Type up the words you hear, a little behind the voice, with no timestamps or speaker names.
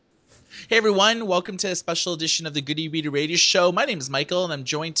Hey everyone, welcome to a special edition of the Good E-Reader Radio Show. My name is Michael and I'm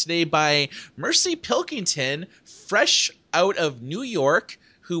joined today by Mercy Pilkington, fresh out of New York,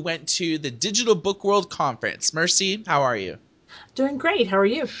 who went to the Digital Book World Conference. Mercy, how are you? Doing great. How are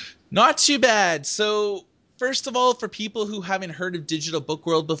you? Not too bad. So, first of all, for people who haven't heard of Digital Book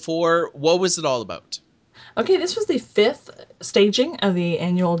World before, what was it all about? Okay, this was the fifth staging of the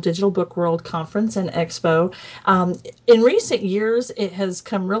annual Digital Book World Conference and Expo. In recent years, it has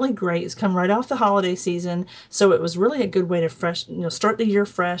come really great. It's come right off the holiday season, so it was really a good way to start the year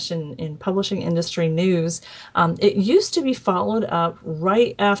fresh in publishing industry news. It used to be followed up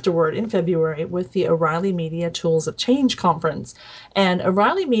right afterward in February with the O'Reilly Media Tools of Change conference, and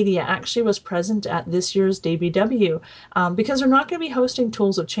O'Reilly Media actually was present at this year's DBW because they're not going to be hosting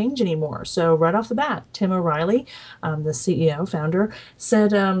Tools of Change anymore. So right off the bat, Tim O'Reilly, the CEO, founder,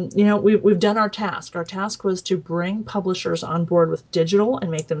 said, we've done our task. Our task was to bring publishers on board with digital and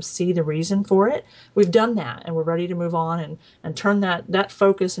make them see the reason for it. We've done that, and we're ready to move on and turn that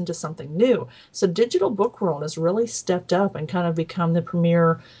focus into something new. So Digital Book World has really stepped up and kind of become the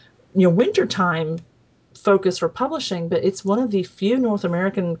premier, wintertime focus for publishing, but it's one of the few North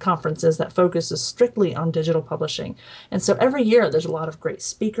American conferences that focuses strictly on digital publishing. And so every year there's a lot of great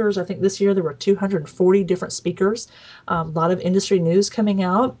speakers. I think this year there were 240 different speakers, a lot of industry news coming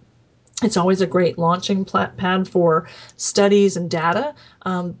out. It's always a great launching pad for studies and data,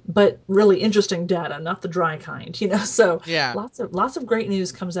 but really interesting data, not the dry kind, So Yeah. lots of great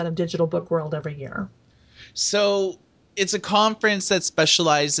news comes out of Digital Book World every year. So it's a conference that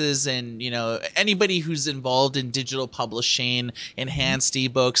specializes in, anybody who's involved in digital publishing, enhanced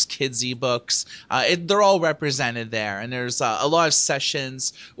ebooks, kids ebooks. They're all represented there, and there's a lot of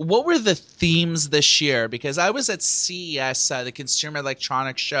sessions. What were the themes this year? Because I was at CES, the Consumer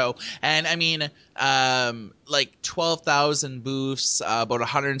Electronics Show, and I mean, like 12,000 booths, about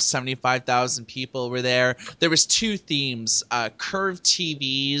 175,000 people were there. There was two themes: curved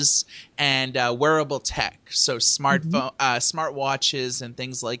TVs and wearable tech, so Mhm. smart watches and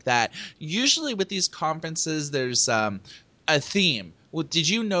things like that. Usually with these conferences, there's a theme. Well, did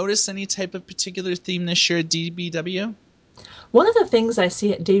you notice any type of particular theme this year at DBW? One of the things I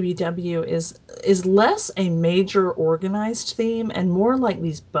see at DBW is less a major organized theme and more like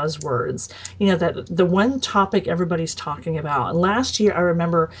these buzzwords. That the one topic everybody's talking about. And last year, I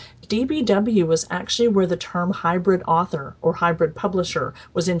remember DBW was actually where the term hybrid author or hybrid publisher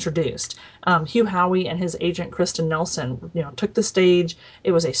was introduced. Hugh Howey and his agent Kristen Nelson, took the stage.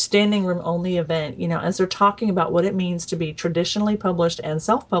 It was a standing room only event. As they're talking about what it means to be traditionally published and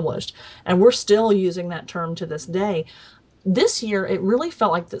self-published, and we're still using that term to this day. This year it really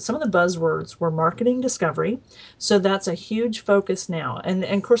felt like that some of the buzzwords were marketing discovery, so that's a huge focus now. And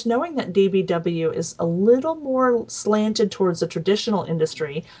of course, knowing that DBW is a little more slanted towards the traditional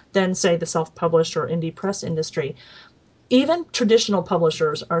industry than say the self-published or indie press industry, even traditional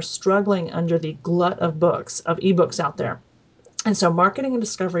publishers are struggling under the glut of ebooks out there. And so marketing and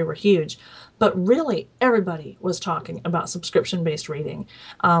discovery were huge, but really everybody was talking about subscription based reading.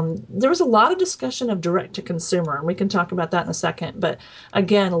 There was a lot of discussion of direct to consumer, and we can talk about that in a second. But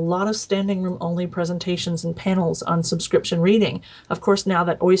again, a lot of standing room only presentations and panels on subscription reading. Of course, now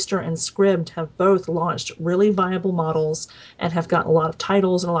that Oyster and Scribd have both launched really viable models and have gotten a lot of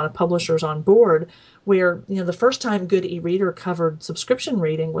titles and a lot of publishers on board, where the first time Good e-reader covered subscription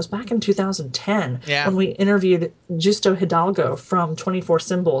reading was back in 2010 Yeah. when we interviewed Justo Hidalgo from 24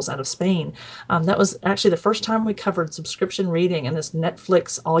 Symbols out of Spain. That was actually the first time we covered subscription reading and this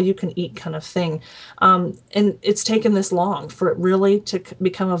Netflix all you can eat kind of thing. And it's taken this long for it really to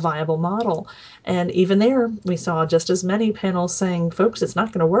become a viable model. And even there, we saw just as many panels saying, folks, it's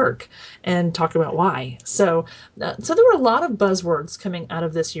not going to work, and talk about why. So there were a lot of buzzwords coming out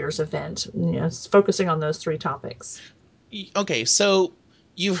of this year's event, focusing on those three topics. Okay, so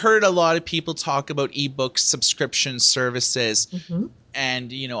you've heard a lot of people talk about ebook subscription services. Mm-hmm.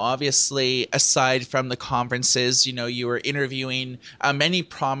 And obviously, aside from the conferences, you were interviewing many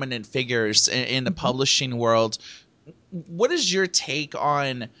prominent figures in the Mm-hmm. publishing world. What is your take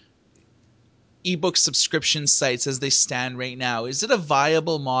on ebook subscription sites as they stand right now? Is it a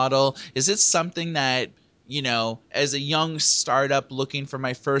viable model? Is it something that, as a young startup looking for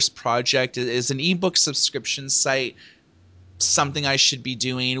my first project, is an ebook subscription site something I should be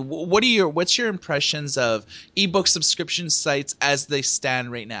doing? What's your impressions of ebook subscription sites as they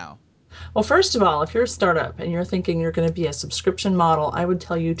stand right now? Well, first of all, if you're a startup and you're thinking you're going to be a subscription model, I would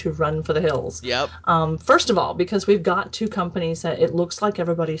tell you to run for the hills. Yep. First of all, because we've got two companies that it looks like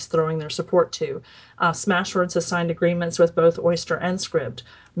everybody's throwing their support to. Smashwords has signed agreements with both Oyster and Scribd.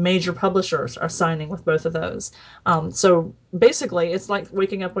 major publishers are signing with both of those. So basically, it's like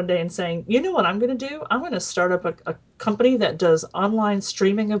waking up one day and saying, you know what I'm going to do? I'm going to start up a company that does online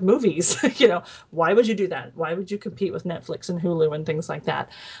streaming of movies. Why would you do that? Why would you compete with Netflix and Hulu and things like that?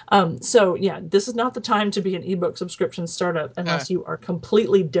 So yeah, this is not the time to be an ebook subscription startup Huh. unless you are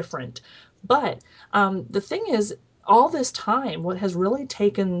completely different. But the thing is, all this time, what has really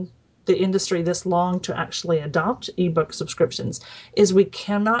taken the industry this long to actually adopt ebook subscriptions is we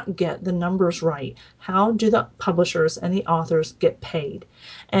cannot get the numbers right. How do the publishers and the authors get paid?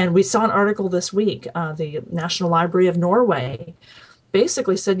 And we saw an article this week. The National Library of Norway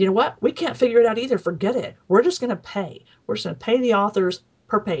basically said, you know what? We can't figure it out either. Forget it. We're just going to pay. We're just going to pay the authors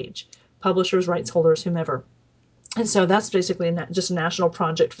per page, publishers, rights holders, whomever. And so that's basically just a national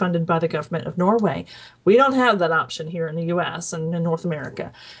project funded by the government of Norway. We don't have that option here in the US and in North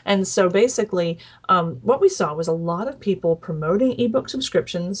America. And so basically, what we saw was a lot of people promoting ebook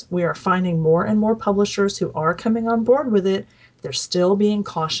subscriptions. We are finding more and more publishers who are coming on board with it. They're still being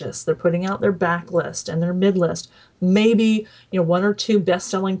cautious. They're putting out their backlist and their midlist. Maybe, one or two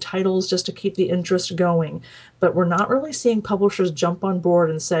best-selling titles just to keep the interest going. But we're not really seeing publishers jump on board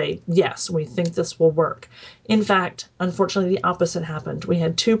and say, yes, we think this will work. In fact, unfortunately, the opposite happened. We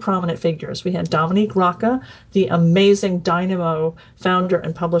had two prominent figures. We had Dominique Rocca, the amazing Dynamo founder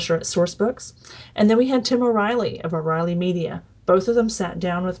and publisher at Sourcebooks. And then we had Tim O'Reilly of O'Reilly Media. Both of them sat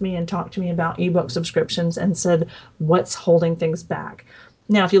down with me and talked to me about ebook subscriptions and said, what's holding things back?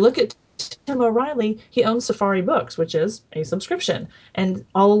 Now, if you look at Tim O'Reilly, he owns Safari Books, which is a subscription. And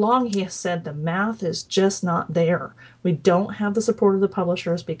all along, he has said the math is just not there. We don't have the support of the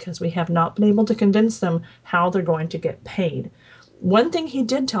publishers because we have not been able to convince them how they're going to get paid. One thing he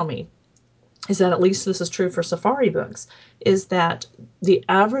did tell me is that, at least this is true for Safari Books, is that the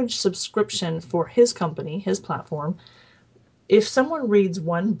average subscription for his company, his platform, if someone reads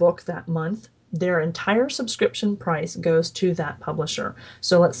one book that month, their entire subscription price goes to that publisher.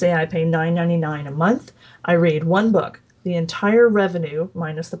 So let's say I pay $9.99 a month. I read one book. The entire revenue,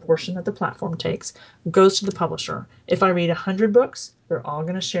 minus the portion that the platform takes, goes to the publisher. If I read 100 books, they're all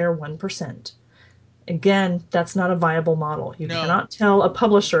going to share 1%. Again, that's not a viable model. You No. cannot tell a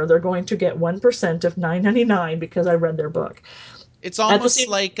publisher they're going to get 1% of $9.99 because I read their book. It's At the almost same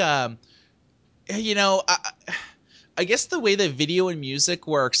like you know, I guess the way that video and music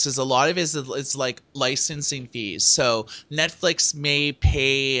works is a lot of it is like licensing fees. So Netflix may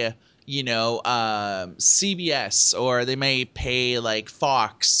pay, CBS, or they may pay like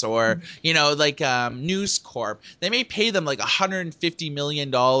Fox, or like News Corp. They may pay them like $150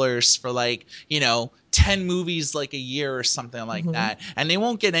 million for like 10 movies like a year or something like Mhm. that, and they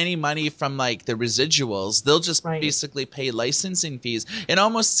won't get any money from like the residuals. They'll just Right. basically pay licensing fees. It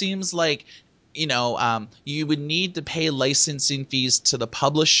almost seems like you would need to pay licensing fees to the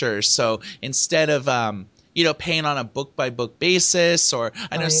publisher. So instead of paying on a book by book basis, or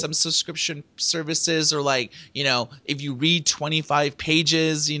I know Right. some subscription services are like, if you read 25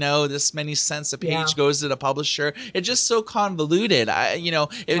 pages, this many cents a Yeah. page goes to the publisher. It's just so convoluted.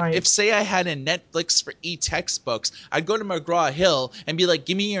 If Right. say I had a Netflix for e-textbooks, I'd go to McGraw Hill and be like,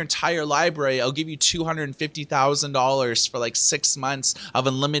 give me your entire library. I'll give you $250,000 for like 6 months of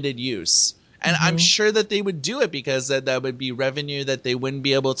unlimited use. And I'm Mhm. sure that they would do it because that would be revenue that they wouldn't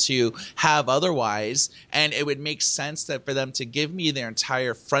be able to have otherwise. And it would make sense that for them to give me their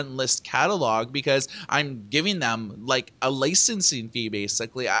entire front list catalog, because I'm giving them like a licensing fee,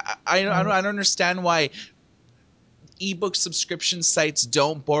 basically. Right. I don't understand why ebook subscription sites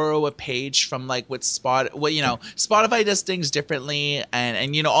don't borrow a page from like Spotify does things differently,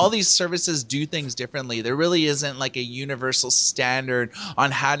 and all these services do things differently. There really isn't like a universal standard on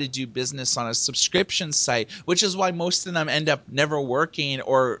how to do business on a subscription site, which is why most of them end up never working,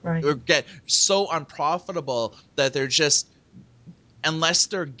 or Right. get so unprofitable that they're just, unless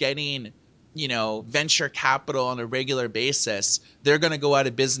they're getting venture capital on a regular basis, they're going to go out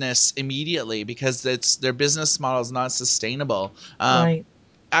of business immediately because their business model is not sustainable. Right.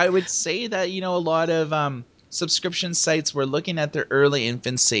 I would say that a lot of subscription sites were looking at their early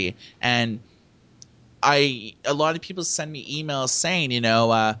infancy, and a lot of people send me emails saying,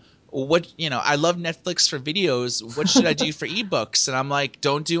 what, I love Netflix for videos. What should I do for ebooks? And I'm like,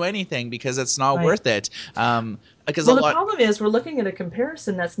 don't do anything because it's not Right. worth it. Because a Well, the lot. problem is we're looking at a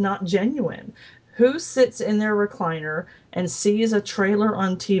comparison that's not genuine. Who sits in their recliner and sees a trailer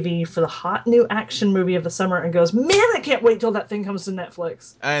on TV for the hot new action movie of the summer and goes, "Man, I can't wait till that thing comes to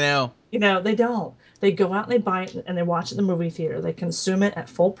Netflix." I know. They don't. They go out and they buy it and they watch it in the movie theater. They consume it at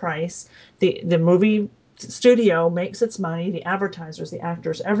full price. The movie studio makes its money, the advertisers, the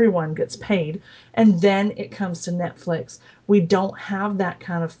actors, everyone gets paid, and then it comes to Netflix. We don't have that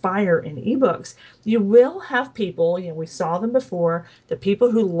kind of fire in ebooks. You will have people, we saw them before, the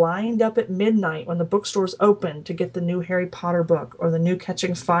people who lined up at midnight when the bookstores opened to get the new Harry Potter book or the new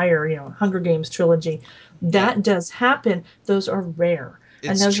Catching Fire, Hunger Games trilogy. Yeah, That does happen. Those are rare.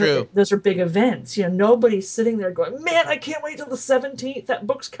 And it's those are true. those are big events. Nobody's sitting there going, "Man, I can't wait till the 17th. That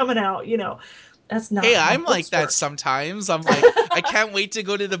book's coming out." That's Hey, not how I'm like books that work. sometimes. I'm like, I can't wait to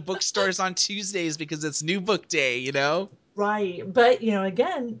go to the bookstores on Tuesdays because it's new book day, you know? Right. But,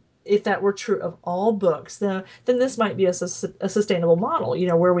 again, if that were true of all books, then this might be a sustainable model,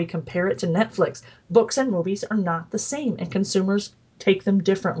 where we compare it to Netflix. Books and movies are not the same, and consumers take them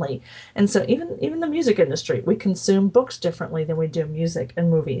differently. And so even the music industry, we consume books differently than we do music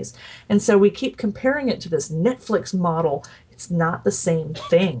and movies. And so we keep comparing it to this Netflix model. It's not the same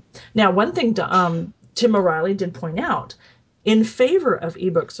thing. Now, one thing Tim O'Reilly did point out in favor of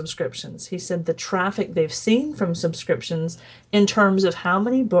ebook subscriptions. He said the traffic they've seen from subscriptions in terms of how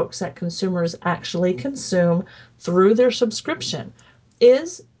many books that consumers actually consume through their subscription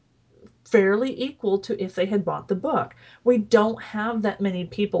is fairly equal to if they had bought the book. We don't have that many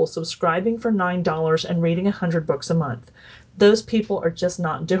people subscribing for $9 and reading 100 books a month. Those people are just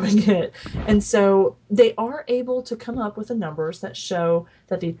not doing it. And so they are able to come up with the numbers that show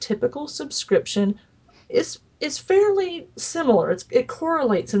that the typical subscription is fairly similar. It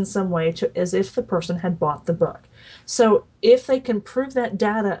correlates in some way to as if the person had bought the book. So if they can prove that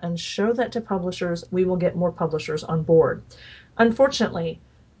data and show that to publishers, we will get more publishers on board. Unfortunately,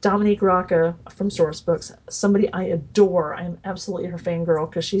 Dominique Rocca from Sourcebooks, somebody I adore. I'm absolutely her fangirl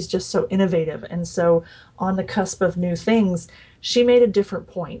because she's just so innovative and so on the cusp of new things. She made a different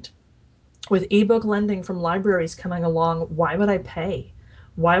point. With ebook lending from libraries coming along, why would I pay?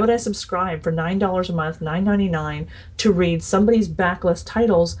 Why would I subscribe for $9 a month, $9.99, to read somebody's backlist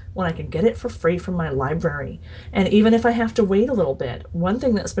titles when I can get it for free from my library? And even if I have to wait a little bit, one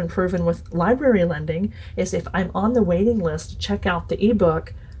thing that's been proven with library lending is if I'm on the waiting list to check out the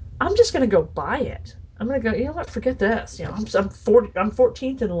ebook, I'm just going to go buy it. I'm going to go, forget this. I'm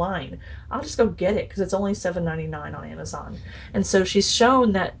 14th in line. I'll just go get it because it's only $7.99 on Amazon. And so she's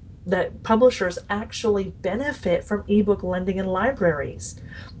shown that publishers actually benefit from ebook lending in libraries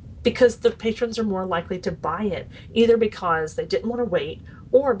because the patrons are more likely to buy it, either because they didn't want to wait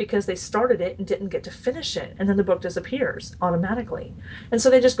or because they started it and didn't get to finish it, and then the book disappears automatically. And so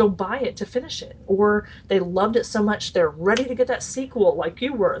they just go buy it to finish it, or they loved it so much they're ready to get that sequel, like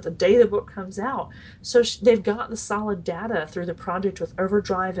you were, the day the book comes out. So they've got the solid data through the project with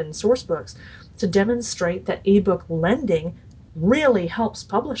Overdrive and Sourcebooks to demonstrate that ebook lending really helps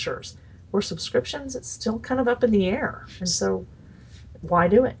publishers. Where subscriptions, it's still kind of up in the air. And so why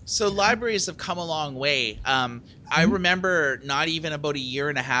do it? So libraries have come a long way. I Mm-hmm. remember not even about a year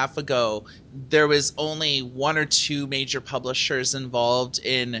and a half ago, there was only one or two major publishers involved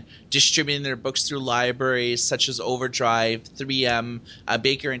in distributing their books through libraries, such as Overdrive, 3M,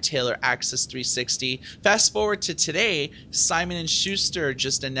 Baker and Taylor, Access 360. Fast forward to today, Simon and Schuster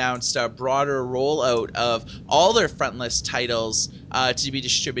just announced a broader rollout of all their frontlist titles to be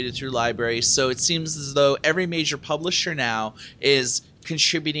distributed through libraries. So it seems as though every major publisher now is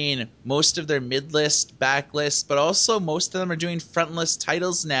contributing most of their mid list, back list, but also most of them are doing front list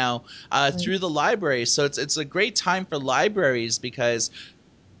titles now Right. through the library. So it's a great time for libraries because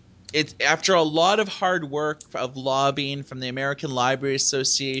it's after a lot of hard work of lobbying from the American Library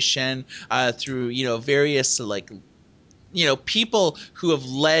Association through various people who have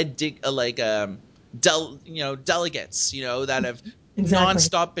led delegates that have Exactly.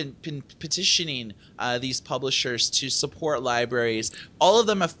 nonstop been petitioning these publishers to support libraries. All of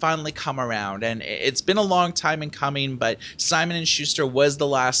them have finally come around, and it's been a long time in coming. But Simon and Schuster was the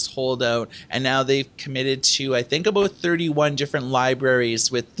last holdout, and now they've committed to I think about 31 different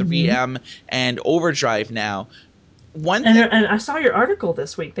libraries with Mm-hmm. 3M and Overdrive now. One And thing, and I saw your article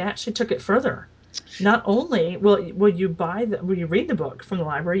this week. They actually took it further. Not only will you will you read the book from the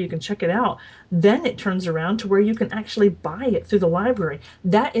library, you can check it out. Then it turns around to where you can actually buy it through the library.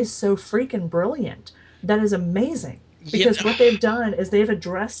 That is so freaking brilliant. That is amazing. you Because know, what they've done is they've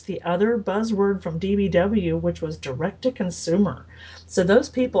addressed the other buzzword from DBW, which was direct to consumer. So those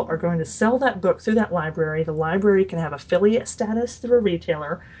people are going to sell that book through that library. The library can have affiliate status through a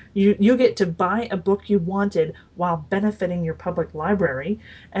retailer. You get to buy a book you wanted while benefiting your public library,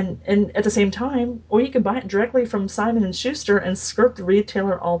 and at the same time, or you can buy it directly from Simon and Schuster and skirt the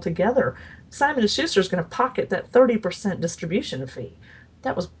retailer altogether. Simon and Schuster is going to pocket that 30% distribution fee.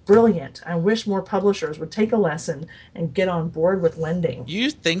 That was brilliant. I wish more publishers would take a lesson and get on board with lending.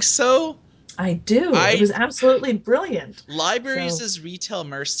 you think so? I do. It I was absolutely brilliant. Libraries So as retail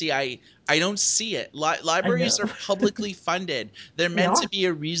mercy. I don't see it. I Libraries know are publicly funded. They're they meant to are. be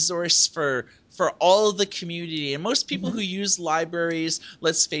a resource for all of the community. And most people who Hmm. use libraries,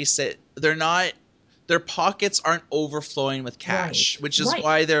 let's face it, they're not, their pockets aren't overflowing with cash, Right. which is Right.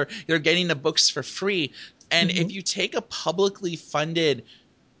 why they're getting the books for free. And if Hmm. you take a publicly funded,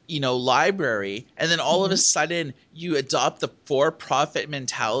 library, and then all of a Hmm. sudden you adopt the for-profit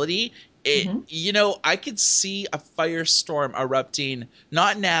mentality, Hmm. I could see a firestorm erupting,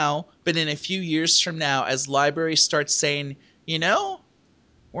 not now, but in a few years from now, as libraries start saying, you know,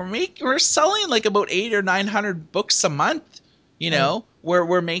 we're selling like about 800 or 900 books a month. Right.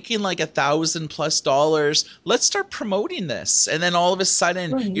 We're making like $1,000+ Let's start promoting this, and then all of a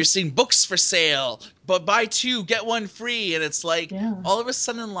sudden you're Right. seeing books for sale, but buy two get one free, and it's like Yeah. all of a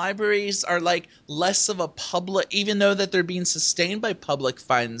sudden libraries are like less of a public, even though that they're being sustained by public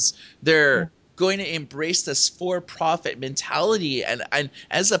funds. Yeah. They're going to embrace this for-profit mentality, and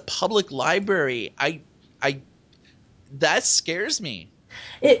as a public library, I that scares me.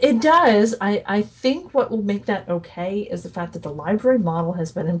 It does. I think what will make that okay is the fact that the library model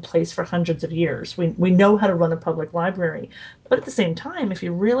has been in place for hundreds of years. We know how to run a public library. But at the same time, if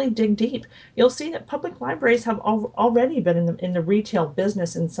you really dig deep, you'll see that public libraries have already been in the retail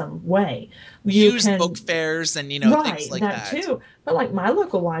business in some way. You Used book can, fairs and things right, like that that. too. But like my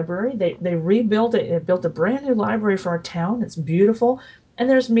local library, they rebuilt it. They built a brand new library for our town. It's beautiful. And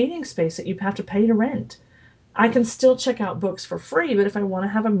there's meeting space that you have to pay to rent. I can still check out books for free, but if I want to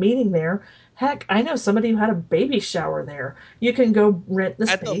have a meeting there, heck, I know somebody who had a baby shower there. You can go rent the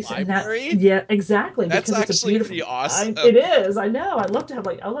At the space, and that, library? yeah, exactly, That's because it's a actually beautiful. pretty awesome. It is. I know. I'd love to have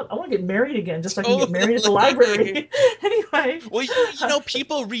I want to get married again, just so I can get married at the Totally. library. Anyway, Well,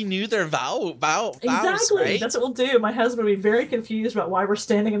 people renew their vows, exactly. right? That's what we'll do. My husband will be very confused about why we're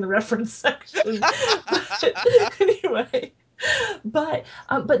standing in the reference section. But anyway,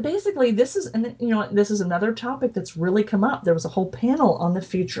 but basically, this is, and this is another topic that's really come up. There was a whole panel on the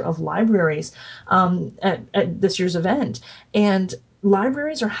future of libraries at this year's event, and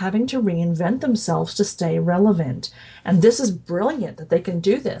libraries are having to reinvent themselves to stay relevant. And this is brilliant that they can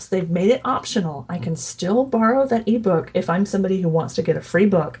do this. They've made it optional. I can still borrow that ebook if I'm somebody who wants to get a free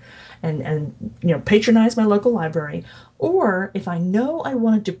book and patronize my local library, or if I know I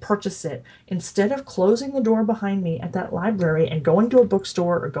wanted to purchase it, instead of closing the door behind me at that library and going to a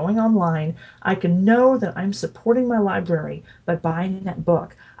bookstore or going online, I can know that I'm supporting my library by buying that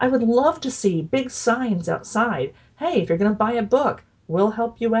book. I would love to see big signs outside. Hey, if you're going to buy a book, we'll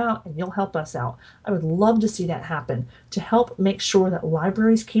help you out and you'll help us out. I would love to see that happen to help make sure that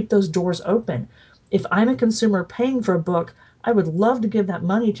libraries keep those doors open. If I'm a consumer paying for a book, I would love to give that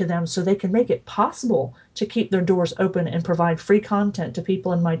money to them so they can make it possible to keep their doors open and provide free content to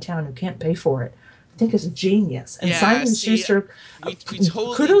people in my town who can't pay for it. I think it's genius. And Yeah, Simon and see, Schuster, we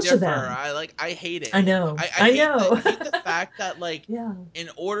totally kudos to differ. them. I hate it. I know. I I hate know. the fact that, like, Yeah. in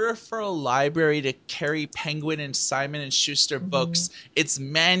order for a library to carry Penguin and Simon and Schuster Hmm. books, it's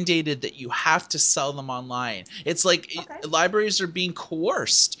mandated that you have to sell them online. It's like Okay. libraries are being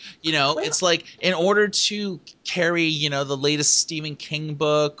coerced. Well, It's like in order to carry, the latest Stephen King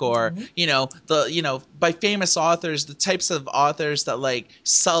book, or, mhm. by famous authors, the types of authors that like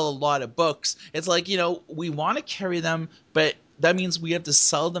sell a lot of books. It's like, we want to carry them, but that means we have to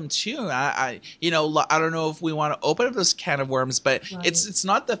sell them too. I don't know if we want to open up this can of worms, but it's Right. it's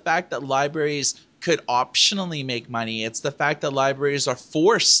not the fact that libraries could optionally make money. It's the fact that libraries are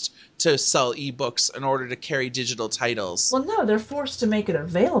forced to sell ebooks in order to carry digital titles. Well, no, they're forced to make it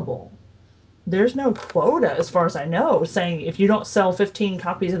available. There's no quota, as far as I know, saying if you don't sell 15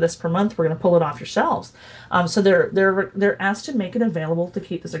 copies of this per month, we're going to pull it off your shelves. So they're asked to make it available to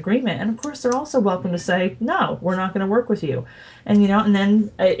keep this agreement, and of course they're also welcome to say no, we're not going to work with you. And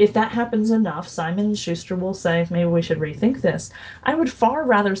then if that happens enough, Simon and Schuster will say maybe we should rethink this. I would far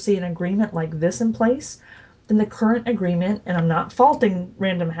rather see an agreement like this in place than the current agreement, and I'm not faulting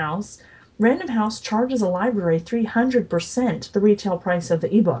Random House. Random House charges a library 300% the retail price of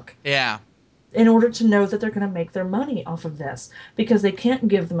the ebook Yeah. in order to know that they're going to make their money off of this, because they can't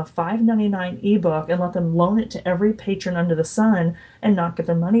give them a $5.99 ebook and let them loan it to every patron under the sun and not get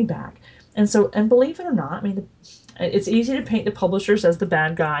their money back. And believe it or not, I mean, it's easy to paint the publishers as the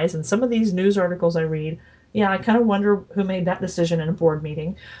bad guys. And some of these news articles I read, yeah, I kind of wonder who made that decision in a board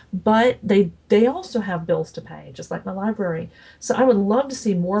meeting. But they also have bills to pay, just like the library. So I would love to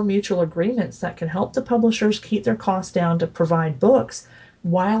see more mutual agreements that can help the publishers keep their costs down to provide books,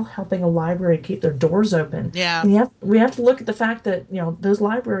 while helping a library keep their doors open. Yeah. And we have to look at the fact that, those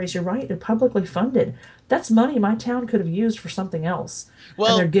libraries, you're right, they're publicly funded. That's money my town could have used for something else. And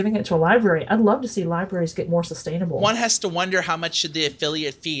they're Well, giving it to a library. I'd love to see libraries get more sustainable. one has to wonder how much the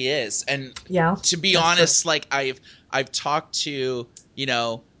affiliate fee is. And Yeah, to be that's true. honest, like I've talked to, you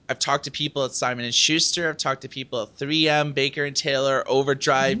know, I've talked to people at Simon and Schuster, I've talked to people at 3M, Baker and Taylor, Mhm.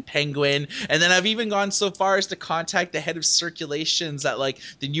 Overdrive, Penguin, and then I've even gone so far as to contact the head of circulations at like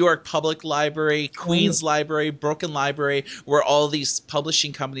the New York Public Library, Oh, Queens Library, Brooklyn Library, where all these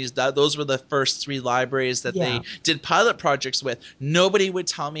publishing companies, that those were the first three libraries that they yeah, did pilot projects with. Nobody would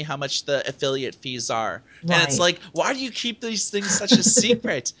tell me how much the affiliate fees are. And it's right. like, why do you keep these things such a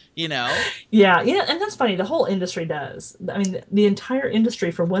secret, you know? Yeah, yeah, and that's funny. The whole industry does. I mean, the entire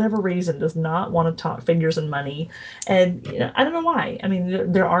industry, for whatever reason, does not want to talk figures and money. And I don't know why. I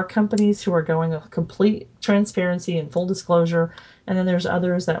mean, there are companies who are going of complete transparency and full disclosure, and then there's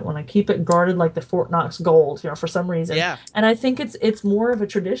others that want to keep it guarded like the Fort Knox gold, for some reason. Yeah. And I think it's more of a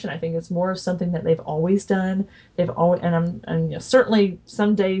tradition. I think it's more of something that they've always done. They've always, and certainly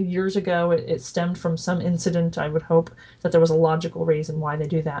someday years ago, it stemmed from some incident. I would hope that there was a logical reason why they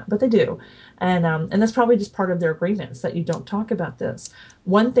do that, but they do. And that's probably just part of their agreements that you don't talk about this.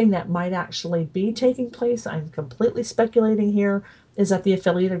 One thing that might actually be taking place, I'm completely speculating here, is that the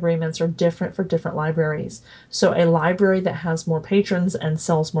affiliate agreements are different for different libraries. So a library that has more patrons and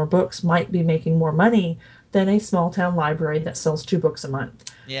sells more books might be making more money than a small town library that sells 2 books a month.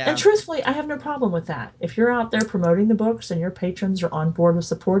 And Yeah. truthfully, I have no problem with that. If you're out there promoting the books and your patrons are on board with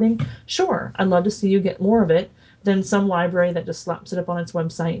supporting, sure, I'd love to see you get more of it than some library that just slaps it up on its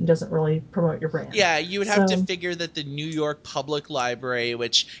website and doesn't really promote your brand. Yeah, you would have to So, figure that the New York Public Library,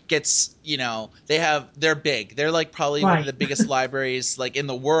 which gets, they're big. They're like probably one of right. the biggest libraries like in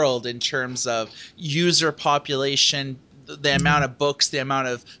the world in terms of user population, the amount of books, the amount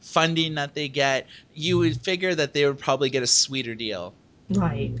of funding that they get. You would figure that they would probably get a sweeter deal.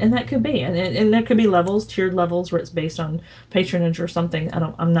 Right, and that could be, and that could be levels, tiered levels, where it's based on patronage or something.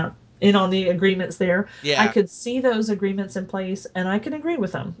 I'm not in on the agreements there. I Yeah. could see those agreements in place, and I can agree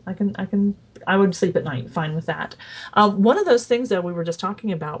with them. I would sleep at night fine with that. One of those things that we were just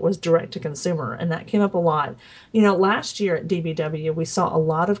talking about was direct to consumer, and that came up a lot. Last year at DBW, we saw a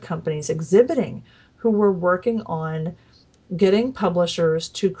lot of companies exhibiting who were working on getting publishers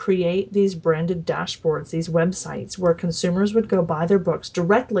to create these branded dashboards, these websites where consumers would go buy their books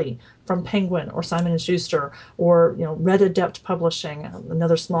directly from Penguin or Simon and Schuster or Red Adept Publishing,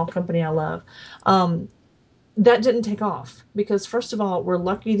 another small company I love. That didn't take off because, first of all, we're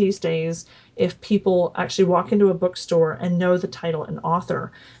lucky these days if people actually walk into a bookstore and know the title and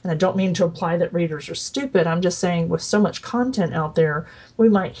author. And I don't mean to imply that readers are stupid. I'm just saying, with so much content out there, we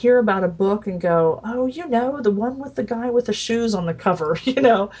might hear about a book and go, oh, the one with the guy with the shoes on the cover,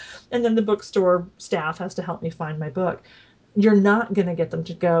 and then the bookstore staff has to help me find my book. You're not going to get them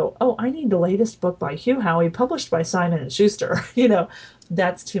to go, oh, I need the latest book by Hugh Howey published by Simon and Schuster.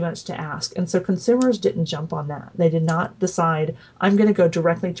 That's too much to ask. And so consumers didn't jump on that. They did not decide, I'm going to go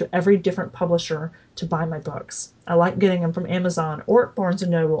directly to every different publisher to buy my books. I like getting them from Amazon or Barnes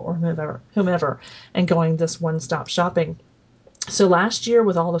and Noble or whomever, and going this one-stop shopping. So last year,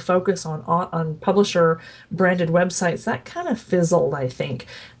 with all the focus on publisher branded websites, that kind of fizzled, I think.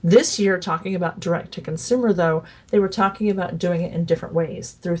 This year, talking about direct to consumer, though, they were talking about doing it in different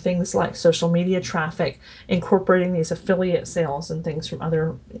ways through things like social media traffic, incorporating these affiliate sales and things from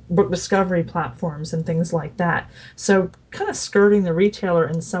other book discovery platforms and things like that. So kind of skirting the retailer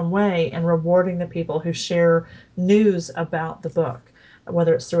in some way and rewarding the people who share news about the book,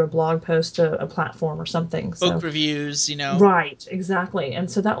 whether it's through a blog post, a platform, or something. Book So reviews. right, exactly. And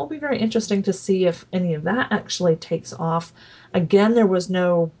so that will be very interesting to see if any of that actually takes off. Again, there was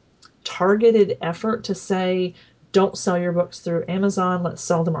no targeted effort to say, don't sell your books through Amazon, let's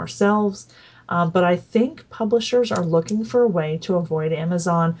sell them ourselves. But I think publishers are looking for a way to avoid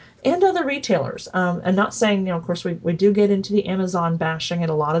Amazon and other retailers. And not saying, of course, we do get into the Amazon bashing at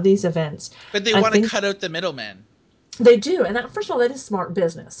a lot of these events. But they I want to think cut out the middleman. they do, and that, first of all, that is smart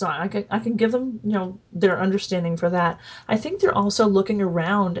business. So I can give them their understanding for that. I think they're also looking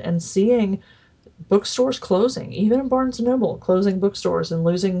around and seeing bookstores closing, even in Barnes and Noble, closing bookstores and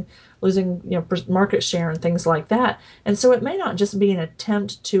losing market share and things like that. And so it may not just be an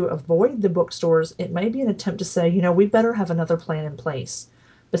attempt to avoid the bookstores. It may be an attempt to say, we better have another plan in place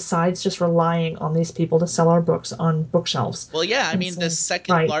besides just relying on these people to sell our books on bookshelves. Well, yeah, I And mean, the so,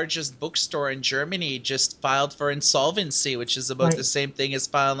 second right, largest bookstore in Germany just filed for insolvency, which is about the right, same thing as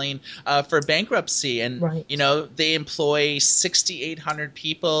filing for bankruptcy. And, right. they employ 6,800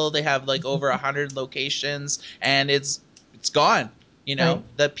 people. They have like over 100 locations, and it's gone. Right.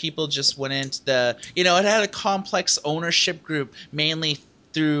 that people just wouldn't it had a complex ownership group mainly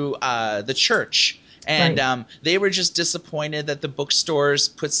through the church. And Right. they were just disappointed that the bookstores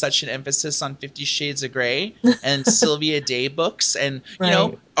put such an emphasis on 50 Shades of Grey and Sylvia Day books. And,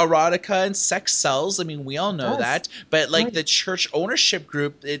 Right. erotica and sex sells. I mean, we all It know does. that. But, like, Right. the church ownership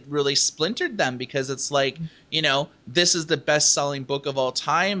group, it really splintered them because it's like, this is the best selling book of all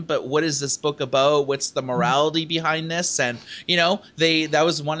time, but what is this book about? What's the morality behind this? And, that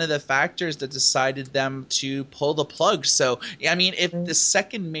was one of the factors that decided them to pull the plug. So, I mean, if the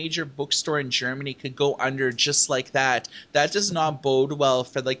second major bookstore in Germany could go under just like that, that does not bode well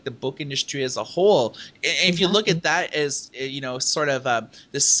for like the book industry as a whole. If you look Exactly. at that as, sort of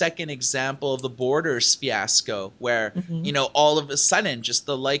the second example of the Borders fiasco, where, Hmm. all of a sudden just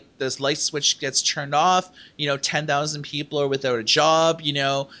this light switch gets turned off, 10,000 people are without a job,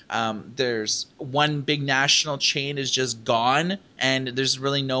 there's one big national chain is just gone and there's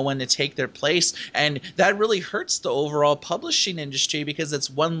really no one to take their place. And that really hurts the overall publishing industry because it's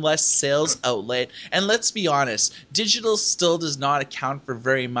one less sales outlet. And let's be honest, digital still does not account for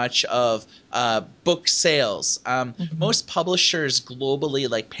very much of book sales. Hmm. Most publishers globally,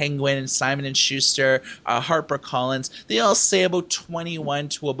 like Penguin and Simon and Schuster, HarperCollins, they all say about 21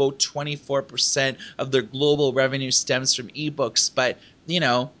 to about 24% of their global revenue stems from ebooks. But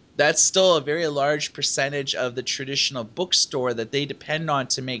that's still a very large percentage of the traditional bookstore that they depend on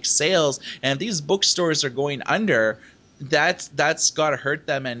to make sales. And if these bookstores are going under, that's got to hurt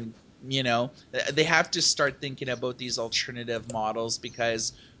them. And they have to start thinking about these alternative models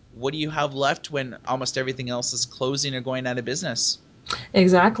because what do you have left when almost everything else is closing or going out of business?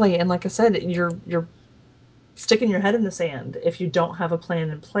 Exactly. And like I said, you're sticking your head in the sand if you don't have a plan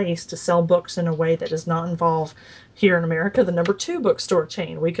in place to sell books in a way that does not involve here in America the number two bookstore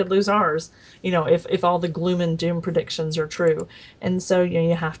chain. We could lose ours, if all the gloom and doom predictions are true. And so,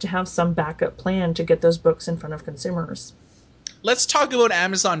 you have to have some backup plan to get those books in front of consumers. Let's talk about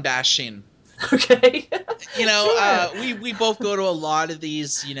Amazon bashing. Okay. Sure. We both go to a lot of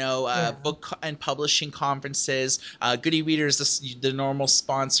these, Yeah. book and publishing conferences. Goody Reader is the normal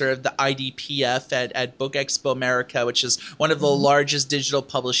sponsor of the IDPF at Book Expo America, which is one of the Mhm. largest digital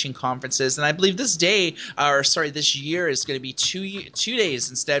publishing conferences. And I believe this year is going to be 2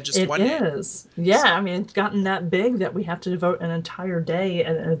 days instead of just It one day. is. Yeah, I mean, it's gotten that big that we have to devote an entire day,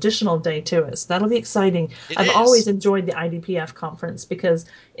 an additional day to it. So that'll be exciting. It I've always is. enjoyed the IDPF conference because,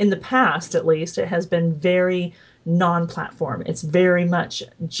 in the past at least, it has been very non-platform. It's very much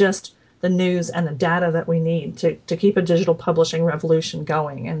just the news and the data that we need to keep a digital publishing revolution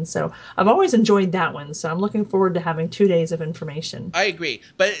going. And so I've always enjoyed that one. So I'm looking forward to having 2 days of information. I agree.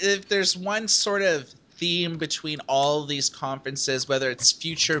 But if there's one sort of theme between all these conferences, whether it's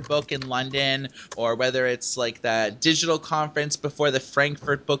Future Book in London or whether it's like the digital conference before the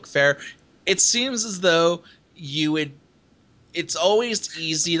Frankfurt Book Fair, it seems as though you would it's always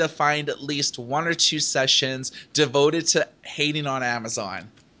easy to find at least one or two sessions devoted to hating on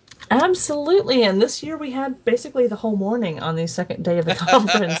Amazon. Absolutely. And this year we had basically the whole morning on the second day of the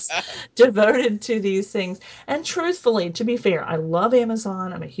conference devoted to these things. And truthfully, to be fair, I love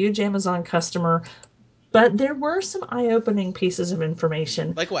Amazon. I'm a huge Amazon customer. But there were some eye-opening pieces of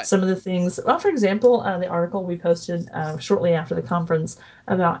information. Like what? Some of the things, well, for example, the article we posted shortly after the conference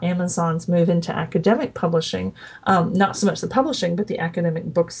about Amazon's move into academic publishing, not so much the publishing, but the academic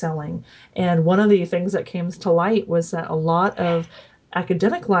book selling. And one of the things that came to light was that a lot of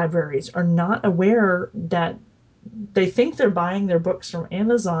academic libraries are not aware that they think they're buying their books from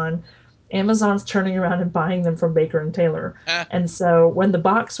Amazon. Amazon's turning around and buying them from Baker and Taylor. And so when the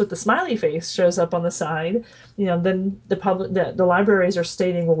box with the smiley face shows up on the side, then the libraries are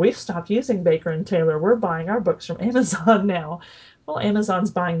stating, well, we've stopped using Baker and Taylor. We're buying our books from Amazon now. Well,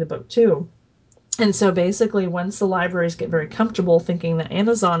 Amazon's buying the book too. And so basically, once the libraries get very comfortable thinking that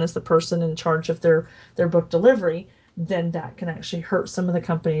Amazon is the person in charge of their book delivery, then that can actually hurt some of the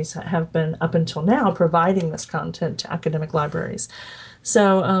companies that have been up until now providing this content to academic libraries.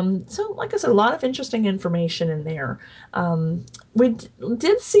 So like I said, a lot of interesting information in there. We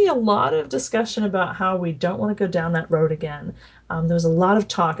did see a lot of discussion about how we don't want to go down that road again. There was a lot of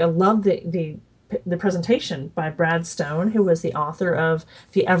talk. I love the presentation by Brad Stone, who was the author of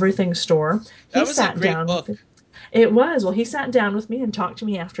The Everything Store. He That was a sat great down with book. it was. Well, he sat down with me and talked to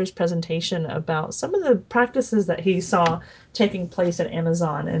me after his presentation about some of the practices that he saw taking place at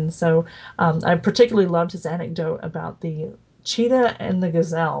Amazon. And so I particularly loved his anecdote about the cheetah and the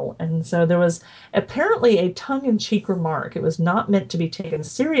gazelle. And so there was apparently a tongue in cheek remark. It was not meant to be taken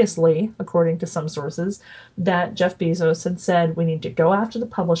seriously, according to some sources, that Jeff Bezos had said we need to go after the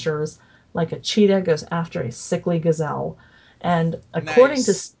publishers like a cheetah goes after a sickly gazelle. And Nice.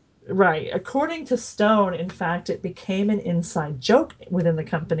 according to Stone, in fact, it became an inside joke within the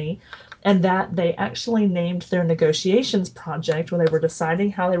company, and that they actually named their negotiations project when they were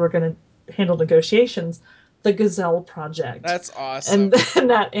deciding how they were going to handle negotiations, the Gazelle Project. That's And awesome. then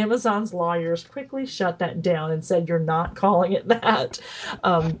that Amazon's lawyers quickly shut that down and said, "You're not calling it that."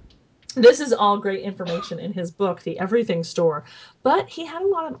 Um, this is all great information in his book, The Everything Store. But he had a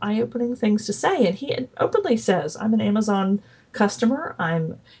lot of eye-opening things to say, and he openly says, "I'm an Amazon customer.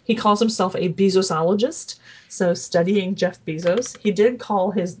 He calls himself a Bezosologist, so studying Jeff Bezos. He did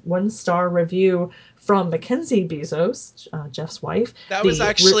call his one-star review from Mackenzie Bezos, Jeff's wife, That was the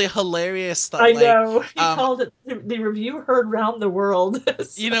actually hilarious that I like know. He um called it the review heard round the world. and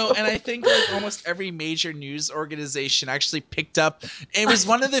So I think like almost every major news organization actually picked up. It I was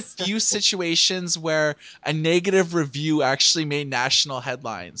one of think the so. few situations where a negative review actually made national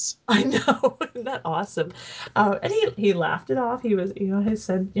headlines. I know. Isn't that awesome? And he laughed it off. He was, he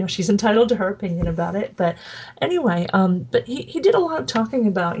said, she's entitled to her opinion about it. But anyway, but he did a lot of talking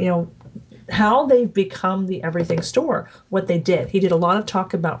about, how they've become the everything store, what they did. He did a lot of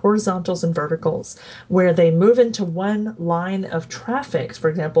talk about horizontals and verticals, where they move into one line of traffic, for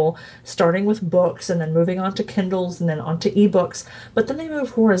example, starting with books and then moving on to Kindles and then on to ebooks. But then they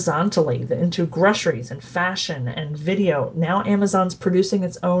move horizontally into groceries and fashion and video. Now Amazon's producing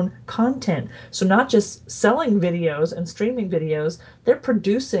its own content. So not just selling videos and streaming videos, they're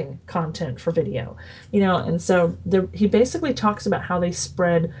producing content for video. And so he basically talks about how they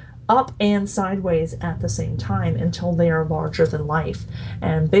spread up and sideways at the same time until they are larger than life.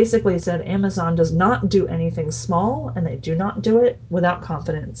 And basically said Amazon does not do anything small, and they do not do it without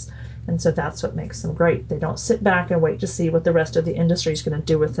confidence. And so that's what makes them great. They don't sit back and wait to see what the rest of the industry is going to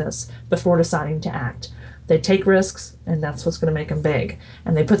do with this before deciding to act. They take risks, and that's what's going to make them big.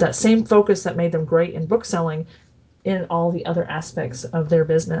 And they put that same focus that made them great in book selling in all the other aspects of their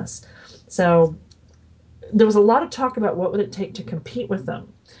business. So there was a lot of talk about what would it take to compete with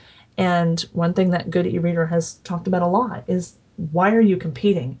them. And one thing that Good e-reader has talked about a lot is, why are you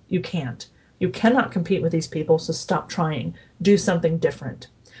competing? You can't. You cannot compete with these people, so stop trying. Do something different.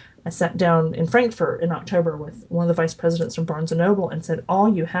 I sat down in Frankfurt in October with one of the vice presidents from Barnes& and Noble and said,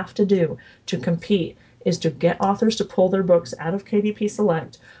 all you have to do to compete is to get authors to pull their books out of KDP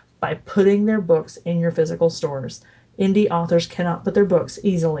Select by putting their books in your physical stores. Indie authors cannot put their books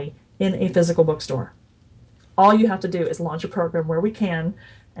easily in a physical bookstore. All you have to do is launch a program where we can,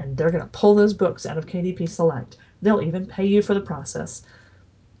 and they're going to pull those books out of KDP Select. They'll even pay you for the process.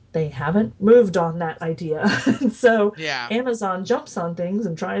 They haven't moved on that idea. So Yeah. Amazon jumps on things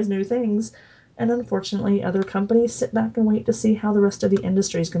and tries new things. And unfortunately, other companies sit back and wait to see how the rest of the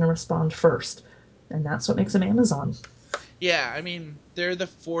industry is going to respond first. And that's what makes them Amazon. Yeah, I mean, they're the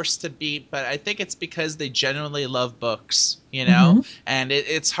force to beat, but I think it's because they genuinely love books, Mm-hmm. And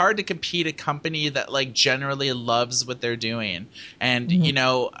it's hard to compete a company that like generally loves what they're doing. And,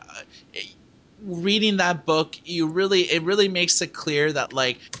 Mm-hmm. reading that book, it really makes it clear that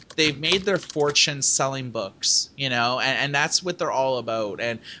like they've made their fortune selling books, and that's what they're all about.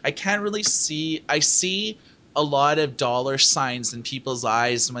 And I see a lot of dollar signs in people's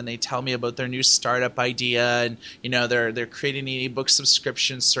eyes when they tell me about their new startup idea, and they're creating an ebook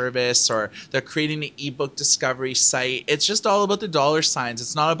subscription service, or they're creating an ebook discovery site. It's just all about the dollar signs.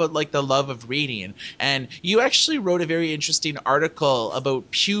 It's not about like the love of reading. And you actually wrote a very interesting article about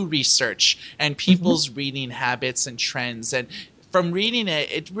Pew Research and Mm-hmm. people's reading habits and trends. And from reading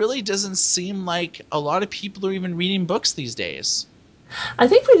it, it really doesn't seem like a lot of people are even reading books these days. I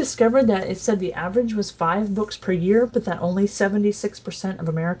think we discovered that it said the average was 5 books per year, but that only 76% of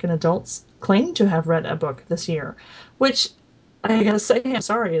American adults claim to have read a book this year, which I gotta say, I'm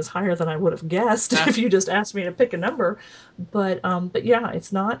sorry, is higher than I would have guessed Uh, if you just asked me to pick a number. But yeah,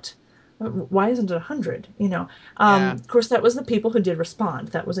 it's not. Why isn't it 100? yeah. Of course, that was the people who did respond.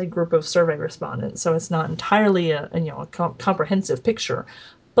 That was a group of survey respondents, so it's not entirely a comprehensive picture.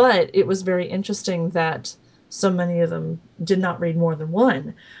 But it was very interesting that so many of them did not read more than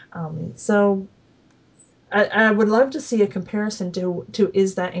one. So I would love to see a comparison to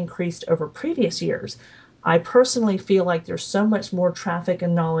is that increased over previous years. I personally feel like there's so much more traffic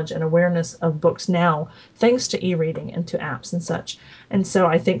and knowledge and awareness of books now, thanks to e-reading and to apps and such. And so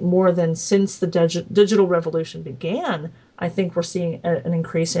I think more than since the digital revolution began, I think we're seeing an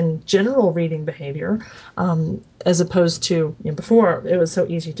increase in general reading behavior, as opposed to, before it was so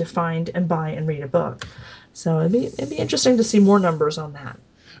easy to find and buy and read a book. So it'd be interesting to see more numbers on that.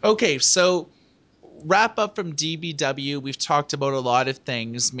 Okay, so wrap up from DBW. We've talked about a lot of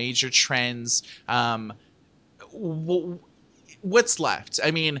things, major trends. what's left?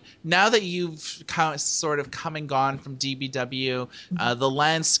 I mean, now that you've sort of come and gone from DBW, the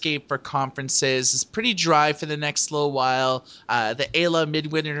landscape for conferences is pretty dry for the next little while. The ALA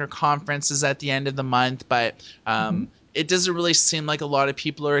Midwinter Conference is at the end of the month, but Mhm. it doesn't really seem like a lot of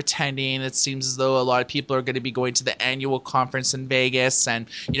people are attending. It seems as though a lot of people are going to be going to the annual conference in Vegas and,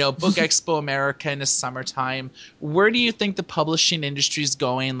 Book Expo America in the summertime. Where do you think the publishing industry is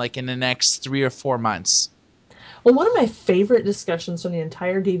going, like in the next 3 or 4 months? Well, one of my favorite discussions from the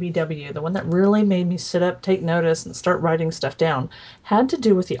entire DBW, the one that really made me sit up, take notice, and start writing stuff down, had to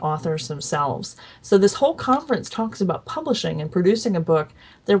do with the authors themselves. So this whole conference talks about publishing and producing a book.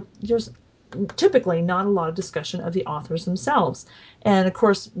 There's typically not a lot of discussion of the authors themselves. And of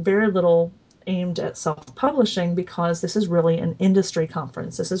course, very little aimed at self publishing because this is really an industry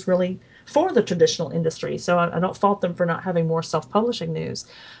conference. This is really for the traditional industry. So I don't fault them for not having more self publishing news.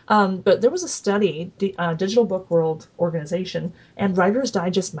 But there was a study, Digital Book World organization and Writer's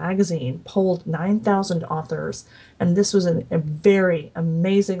Digest magazine polled 9,000 authors. And this was a very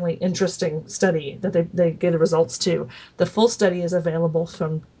amazingly interesting study that they gave the results to. The full study is available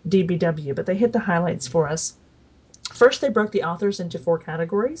from DBW, but they hit the highlights for us. First, they broke the authors into four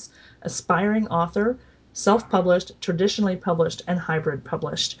categories: aspiring author, self published, traditionally published, and hybrid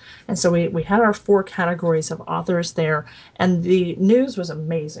published. And so we had our four categories of authors there, and the news was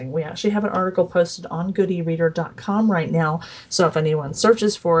amazing. We actually have an article posted on goodereader.com right now. So if anyone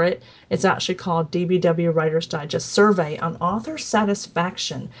searches for it, it's actually called DBW Writer's Digest Survey on Author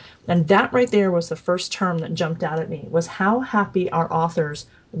Satisfaction. And that right there was the first term that jumped out at me, was how happy are authors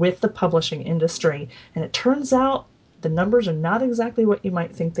with the publishing industry. And it turns out the numbers are not exactly what you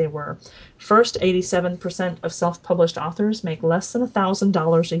might think they were. First, 87% of self published authors make less than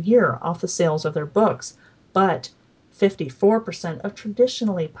 $1,000 a year off the sales of their books, but 54% of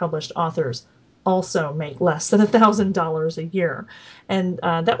traditionally published authors also make less than $1,000 a year. And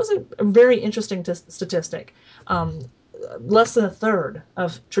that was a very interesting statistic. Less than a third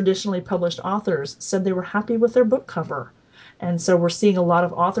of traditionally published authors said they were happy with their book cover. And so we're seeing a lot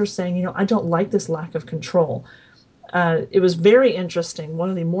of authors saying, I don't like this lack of control. It was very interesting. One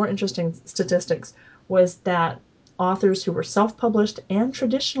of the more interesting statistics was that authors who were self published and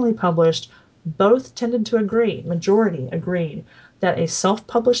traditionally published both tended to agree, majority agreed, that a self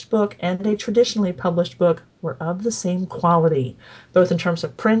published book and a traditionally published book were of the same quality, both in terms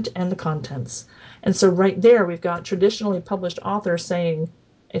of print and the contents. And so, right there, we've got traditionally published authors saying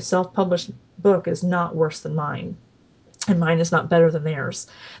a self published book is not worse than mine, and mine is not better than theirs.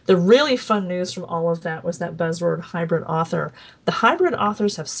 The really fun news from all of that was that buzzword hybrid author. The hybrid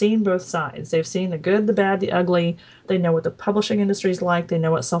authors have seen both sides. They've seen the good, the bad, the ugly. They know what the publishing industry is like. They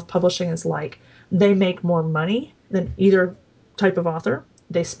know what self publishing is like. They make more money than either type of author.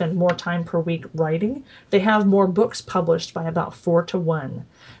 They spend more time per week writing. They have more books published by about 4 to 1.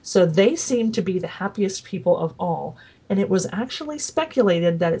 So they seem to be the happiest people of all. And it was actually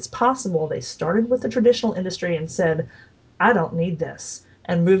speculated that it's possible they started with the traditional industry and said, I don't need this,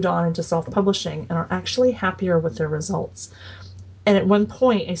 and moved on into self publishing and are actually happier with their results. And at one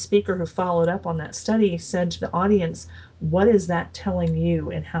point, a speaker who followed up on that study said to the audience, what is that telling you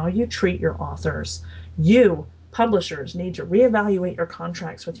in how you treat your authors? You, publishers, need to reevaluate your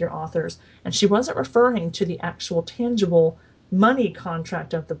contracts with your authors. And she wasn't referring to the actual tangible money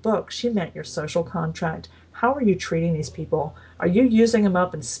contract of the book, she meant your social contract. How are you treating these people? Are you using them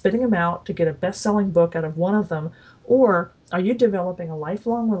up and spitting them out to get a best selling book out of one of them? Or are you developing a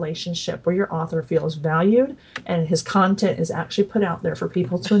lifelong relationship where your author feels valued and his content is actually put out there for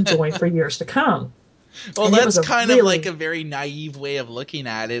people to enjoy for years to come? Well, And it was that's a kind of like really, a very naive way of looking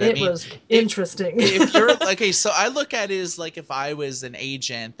at it. I it mean, was if interesting. if you're okay, so I look at it as like if I was an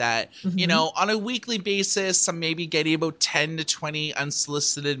agent that, Hmm. on a weekly basis, I'm maybe getting about 10 to 20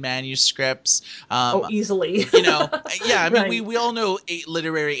 unsolicited manuscripts. Oh, Um, easily. you know, yeah, I mean, we Right, we all know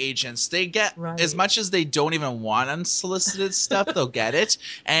literary agents. They get as right. much as they don't even want unsolicited stuff, they'll get it.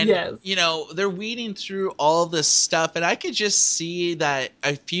 And Yes. they're weeding through all this stuff, and I could just see that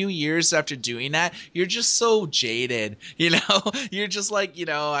a few years after doing that, you're just so jaded. You're just like,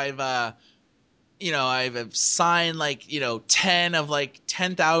 I've signed like, 10 of like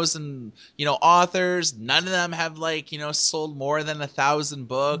 10,000, authors. None of them have like, sold more than 1,000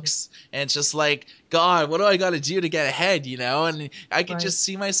 books. And it's just like, God, what do I got to do to get ahead, And I could Right. just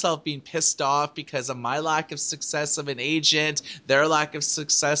see myself being pissed off because of my lack of success of an agent, their lack of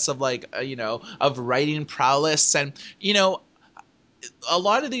success of like, of writing prowess. And, a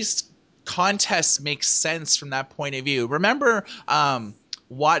lot of these contests make sense from that point of view. Remember,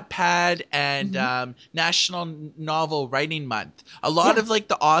 Wattpad and Hmm. National Novel Writing Month. A lot Yeah, of like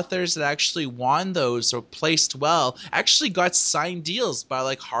the authors that actually won those or placed well actually got signed deals by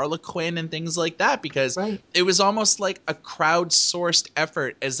like Harlequin and things like that because right. it was almost like a crowdsourced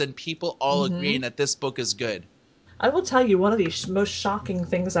effort, as in people all agreeing Hmm. that this book is good. I will tell you one of the most shocking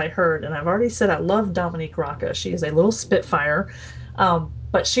things I heard, and I've already said I love Dominique Rocca. She is a little spitfire,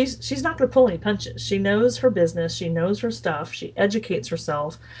 but she's not going to pull any punches. She knows her business. She knows her stuff. She educates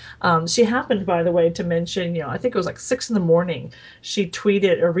herself. She happened, by the way, to mention, I think it was like 6 in the morning. She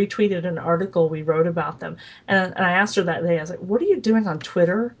tweeted or retweeted an article we wrote about them, and I asked her that day. I was like, "What are you doing on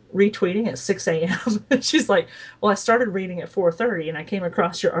Twitter, retweeting at 6 a.m.?" And she's like, "Well, I started reading at 4:30, and I came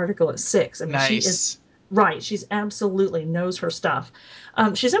across your article at 6." I mean, she is Nice. right. She's absolutely knows her stuff.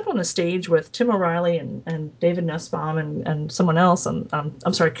 She's up on the stage with Tim O'Reilly and David Nussbaum and someone else.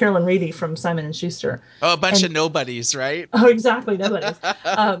 I'm sorry, Carolyn Reedy from Simon and Schuster. Oh, a bunch of And nobodies, right? oh, exactly, nobody's.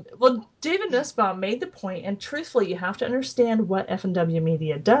 Well, David Nussbaum made the point, and truthfully, you have to understand what F&W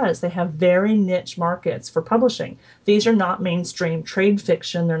Media does. They have very niche markets for publishing. These are not mainstream trade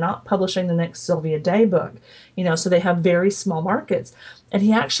fiction. They're not publishing the next Sylvia Day book, so they have very small markets. And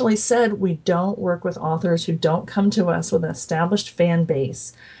he actually said, we don't work with authors who don't come to us with an established fan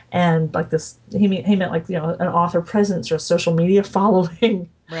base. And like this, he meant like, an author presence or a social media following.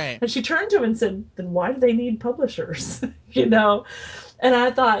 Right. And she turned to him and said, then why do they need publishers? you know? And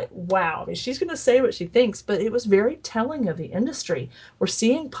I thought, wow, I mean, she's going to say what she thinks, but it was very telling of the industry. We're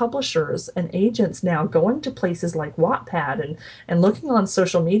seeing publishers and agents now going to places like Wattpad and looking on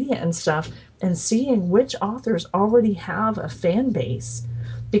social media and stuff and seeing which authors already have a fan base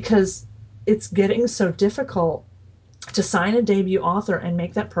because it's getting so difficult to sign a debut author and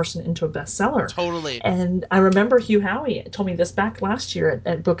make that person into a bestseller. Totally. And I remember Hugh Howey told me this back last year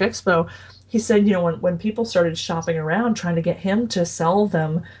at Book Expo. He said, when people started shopping around trying to get him to sell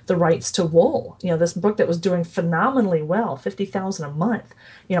them the rights to Wool, this book that was doing phenomenally well, 50,000 a month,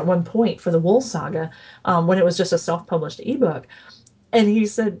 at one point for the Wool saga, when it was just a self-published ebook. And he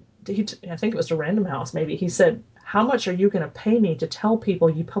said, I think it was to Random House, maybe. He said, how much are you going to pay me to tell people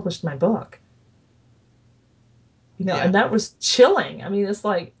you published my book? Yeah. And that was chilling. I mean, it's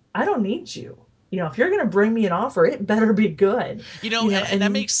like, I don't need you. If you're going to bring me an offer, it better be good, And that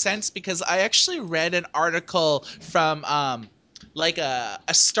and makes sense because I actually read an article from like a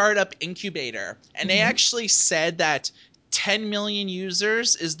startup incubator, and they mhm, actually said that 10 million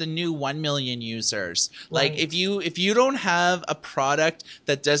users is the new 1 million users. Like right. if you don't have a product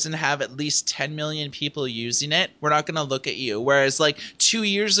that doesn't have at least 10 million people using it, we're not going to look at you. Whereas like 2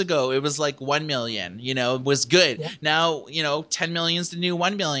 years ago it was like 1 million, it was good. Yeah. Now, 10 million is the new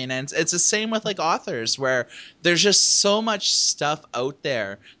 1 million, and it's the same with like authors where there's just so much stuff out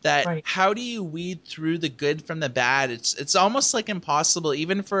there that Right. how do you weed through the good from the bad? It's almost like impossible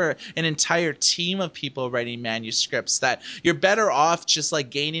even for an entire team of people writing manuscripts that you're better off just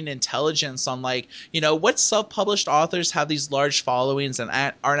like gaining intelligence on like, what self-published authors have these large followings and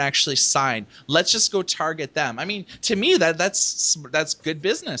aren't actually signed. Let's just go target them. I mean, to me that's good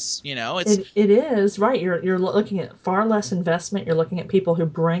business, It's It is right. You're looking at far less investment. You're looking at people who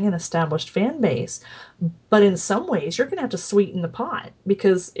bring an established fan base, but in some ways, you're going to have to sweeten the pot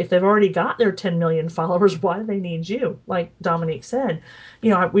because if they've already got their 10 million followers, why do they need you? Like Dominique said,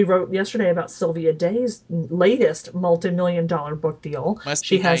 we wrote yesterday about Sylvia Day's latest multi-million-dollar book deal. must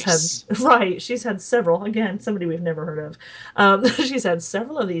She be has had nice. right. She's had several. Again, somebody we've never heard of. She's had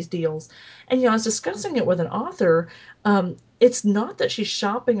several of these deals, and I was discussing it with an author. It's not that she's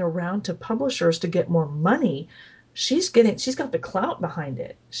shopping around to publishers to get more money. She's got the clout behind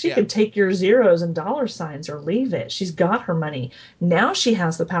it. She Yeah. could take your zeros and dollar signs or leave it. She's got her money. Now she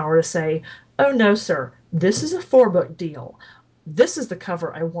has the power to say, oh no, sir, this is a 4 book deal. This is the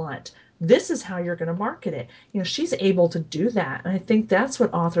cover I want. This is how you're going to market it. She's able to do that. And I think that's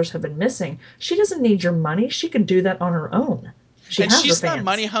what authors have been missing. She doesn't need your money. She can do that on her own. She And has her she's not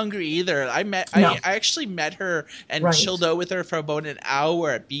money fans. hungry either. No, I actually met her and chilled right. out with her for about an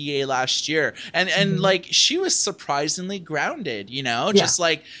hour at BA last year. And Hmm. like she was surprisingly grounded, Yeah. just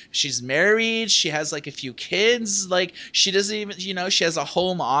like she's married, she has like a few kids, like she doesn't even, she has a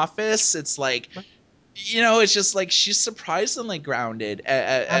home office. It's like it's just like she's surprisingly grounded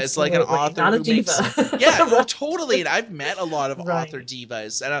as like an Absolutely. author Not a who makes. diva. Yeah, oh, Right. totally. And I've met a lot of author Right.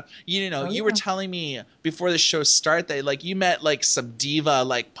 divas, and Oh, you were yeah. telling me before the show start that like you met like some diva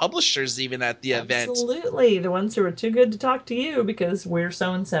like publishers even at the event. Absolutely. The ones who are too good to talk to you because we're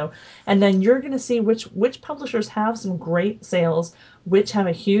so and so. And then you're going to see which publishers have some great sales, which have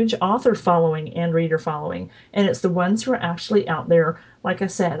a huge author following and reader following. And it's the ones who are actually out there, like I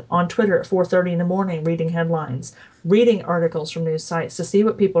said, on Twitter at 4:30 in the morning reading headlines, reading articles from news sites to see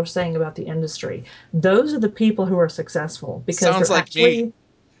what people are saying about the industry. Those are the people who are successful because Sounds they're like me. actually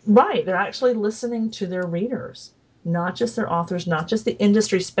right, they're actually listening to their readers, not just their authors, not just the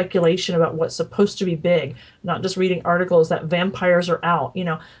industry speculation about what's supposed to be big, not just reading articles that vampires are out.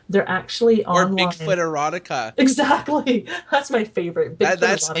 They're actually Or Bigfoot online. erotica. Exactly. That's my favorite. Bigfoot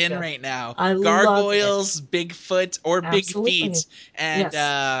That's in erotica. right now. I love it. Gargoyles, Bigfoot, or Big Absolutely. Feet, and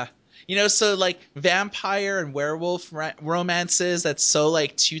Yes. so like vampire and werewolf romances. That's so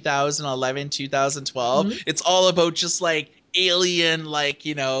like 2011, 2012. Mhm. It's all about just like alien, like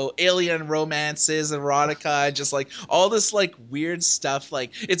alien romances, erotica, just like all this like weird stuff.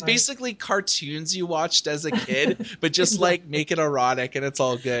 Like it's Right. basically cartoons you watched as a kid, but just like Exactly. make it erotic, and it's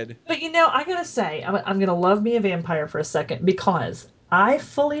all good. But I gotta say, I'm gonna love me a vampire for a second because I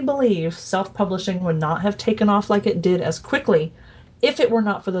fully believe self-publishing would not have taken off like it did as quickly if it were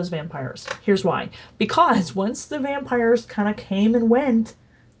not for those vampires. Here's why. Because once the vampires kind of came and went,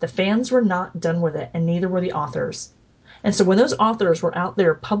 the fans were not done with it, and neither were the authors. And so when those authors were out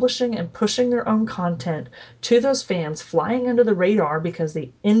there publishing and pushing their own content to those fans, flying under the radar because the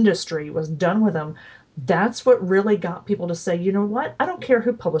industry was done with them, that's what really got people to say, you know what? I don't care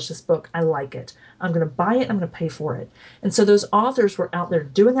who published this book. I like it. I'm going to buy it. I'm going to pay for it. And so those authors were out there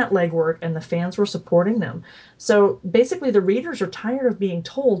doing that legwork and the fans were supporting them. So basically, the readers are tired of being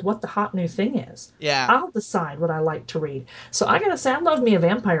told what the hot new thing is. Yeah. I'll decide what I like to read. So I got to say, I love me a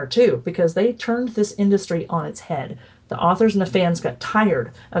vampire too, because they turned this industry on its head. The authors and the fans got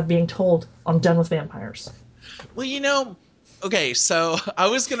tired of being told, I'm done with vampires. Well, okay, so I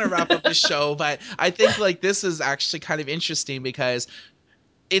was gonna wrap up the show, but I think like this is actually kind of interesting because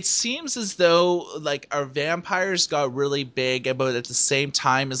it seems as though like our vampires got really big about at the same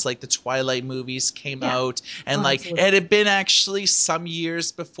time as like the Twilight movies came Yeah. out, and Oh, like absolutely. it had been actually some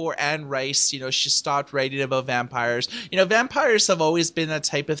years before Anne Rice, she stopped writing about vampires. Vampires have always been that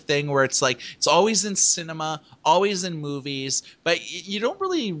type of thing where it's like it's always in cinema, always in movies, but you don't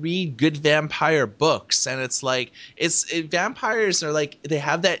really read good vampire books, and it's like vampires are like they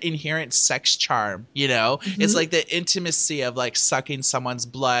have that inherent sex charm. It's Mm-hmm. like the intimacy of like sucking someone's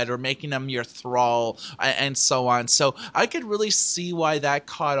blood or making them your thrall, and so on. So I could really see why that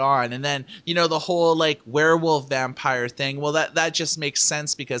caught on. And then the whole like werewolf vampire thing, well, that just makes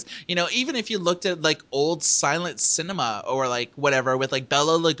sense because even if you looked at like old silent cinema or like whatever with like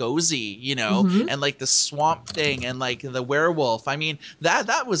Bela Lugosi, Mm-hmm. and like the swamp thing and like the werewolf, I mean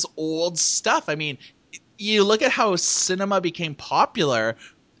that was old stuff. I mean, you look at how cinema became popular.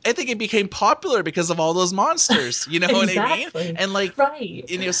 I think it became popular because of all those monsters. You know what I mean? Exactly. And like, Right.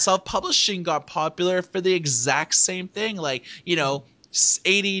 self-publishing got popular for the exact same thing. Like,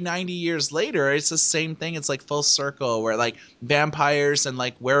 80, 90 years later, it's the same thing. It's like full circle where like vampires and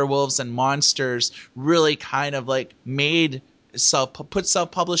like werewolves and monsters really kind of like put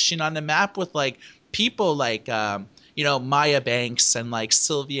self-publishing on the map with like people like Maya Banks and like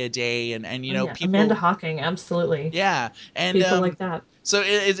Sylvia Day and Oh, yeah. Amanda people. Hawking, absolutely. Yeah. And People like that. so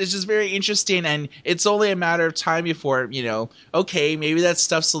it's just very interesting, and it's only a matter of time before okay, maybe that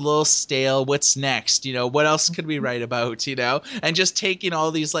stuff's a little stale. What's next? What else could we write about? And just taking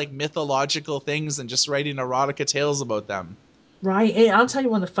all these like mythological things and just writing erotica tales about them. Right. And I'll tell you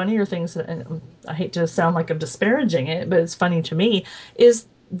one of the funnier things, and I hate to sound like I'm disparaging it, but it's funny to me, is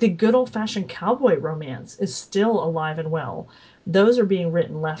the good old-fashioned cowboy romance is still alive and well. Those are being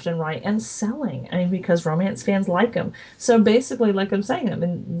written left and right and selling. I mean, because romance fans like them. So basically, like I'm saying, I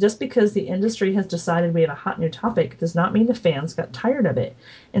mean, just because the industry has decided we have a hot new topic does not mean the fans got tired of it.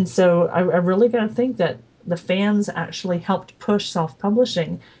 And so I really got to think that the fans actually helped push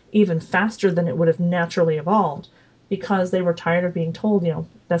self-publishing even faster than it would have naturally evolved because they were tired of being told,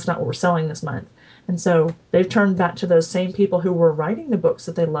 that's not what we're selling this month. And so they've turned back to those same people who were writing the books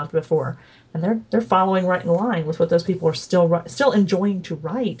that they loved before, and they're following right in line with what those people are still enjoying to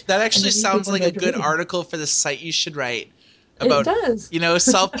write, That and actually the new sounds people like a enjoy good reading. article for the site you should write It about does.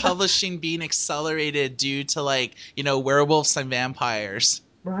 self-publishing being accelerated due to like werewolves and vampires.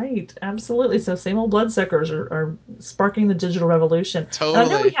 Right, absolutely. So same old bloodsuckers are sparking the digital revolution. And I know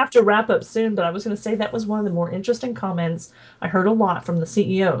we Totally. have to wrap up soon, but I was going to say that was one of the more interesting comments I heard a lot from the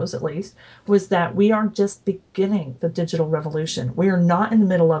CEOs, at least, was that we are just beginning the digital revolution. We are not in the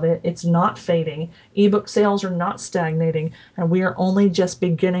middle of it. It's not fading. Ebook sales are not stagnating, and we are only just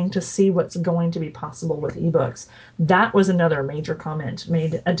beginning to see what's going to be possible with ebooks. That was another major comment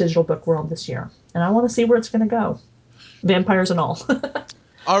made at Digital Book World this year. And I want to see where it's going to go. Vampires and all.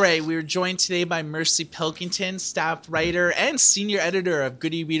 All right, we were joined today by Mercy Pilkington, staff writer and senior editor of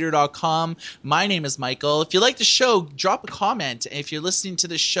GoodyReader.com. My name is Michael. If you like the show, drop a comment. If you're listening to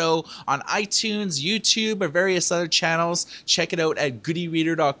the show on iTunes, YouTube, or various other channels, check it out at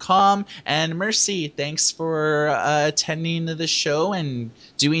GoodyReader.com. And Mercy, thanks for attending the show and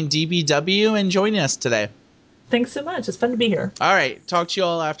doing DBW and joining us today. Thanks so much. It's fun to be here. All right, talk to you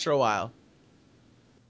all after a while.